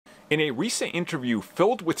In a recent interview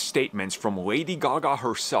filled with statements from Lady Gaga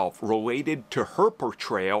herself related to her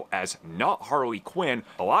portrayal as not Harley Quinn,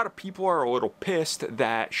 a lot of people are a little pissed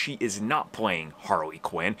that she is not playing Harley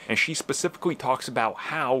Quinn, and she specifically talks about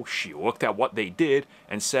how she looked at what they did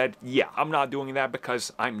and said, yeah, I'm not doing that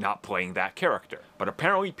because I'm not playing that character. But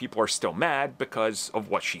apparently people are still mad because of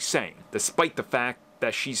what she's saying, despite the fact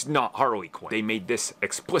that she's not Harley Quinn. They made this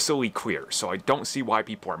explicitly clear, so I don't see why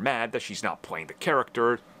people are mad that she's not playing the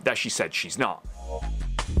character that she said she's not.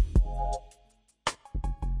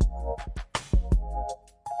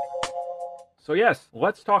 So yes,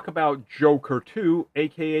 let's talk about Joker 2,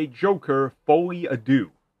 aka Joker, Folie Deux.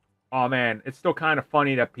 Oh man, it's still kind of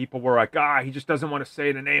funny that people were like, he just doesn't want to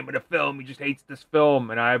say the name of the film, he just hates this film,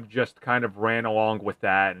 and I've just kind of ran along with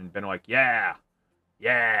that and been like, yeah,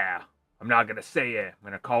 I'm not going to say it. I'm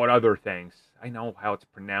going to call it other things. I know how it's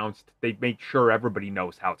pronounced. They make sure everybody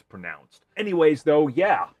knows how it's pronounced. Anyways, though,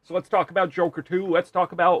 yeah. So let's talk about Joker 2. Let's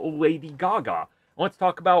talk about Lady Gaga. Let's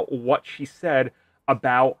talk about what she said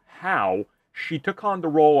about how she took on the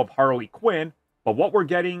role of Harley Quinn, but what we're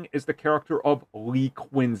getting is the character of Lee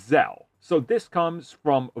Quinzel. So this comes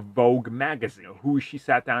from Vogue magazine, who she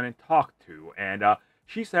sat down and talked to. And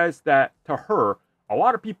she says that, to her, a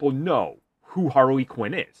lot of people know who Harley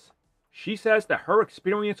Quinn is. She says that her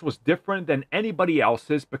experience was different than anybody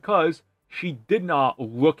else's because she did not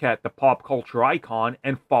look at the pop culture icon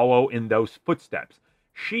and follow in those footsteps.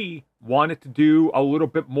 She wanted to do a little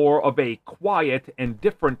bit more of a quiet and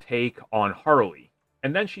different take on Harley.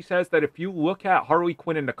 And then she says that if you look at Harley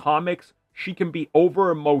Quinn in the comics, she can be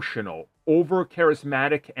over-emotional,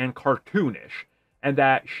 over-charismatic, and cartoonish, and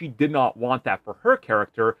that she did not want that for her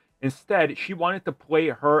character. Instead, she wanted to play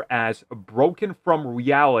her as broken from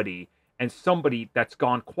reality and somebody that's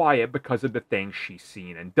gone quiet because of the things she's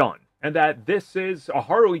seen and done. And that this is a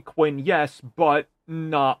Harley Quinn, yes, but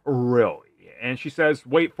not really. And she says,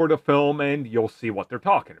 wait for the film and you'll see what they're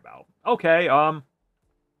talking about. Okay, I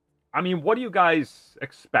mean, what do you guys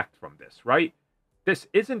expect from this, right? This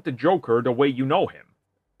isn't the Joker the way you know him.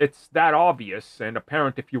 It's that obvious and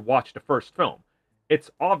apparent if you watch the first film.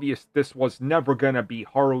 It's obvious this was never gonna be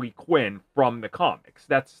Harley Quinn from the comics.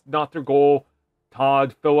 That's not their goal.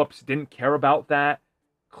 Todd Phillips didn't care about that.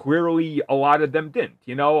 Clearly, a lot of them didn't.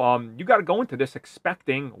 You got to go into this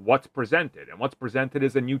expecting what's presented. And what's presented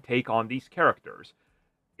is a new take on these characters.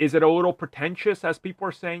 Is it a little pretentious, as people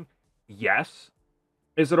are saying? Yes.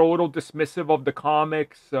 Is it a little dismissive of the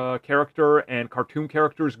comics character and cartoon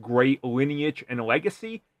characters' great lineage and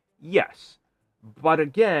legacy? Yes. But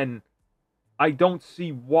again, I don't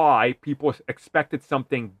see why people expected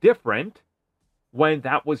something different when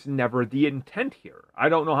that was never the intent here. I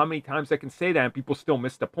don't know how many times I can say that and people still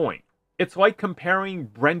miss the point. It's like comparing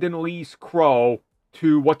Brendan Lee's Crow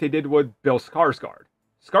to what they did with Bill Skarsgård.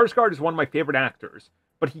 Skarsgård is one of my favorite actors,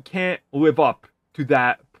 but he can't live up to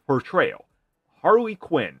that portrayal. Harley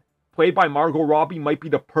Quinn, played by Margot Robbie, might be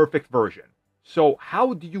the perfect version. So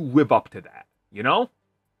how do you live up to that,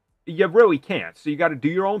 You really can't. So you got to do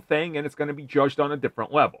your own thing and it's going to be judged on a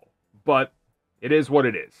different level. But it is what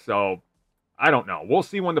it is. So I don't know. We'll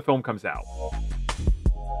see when the film comes out.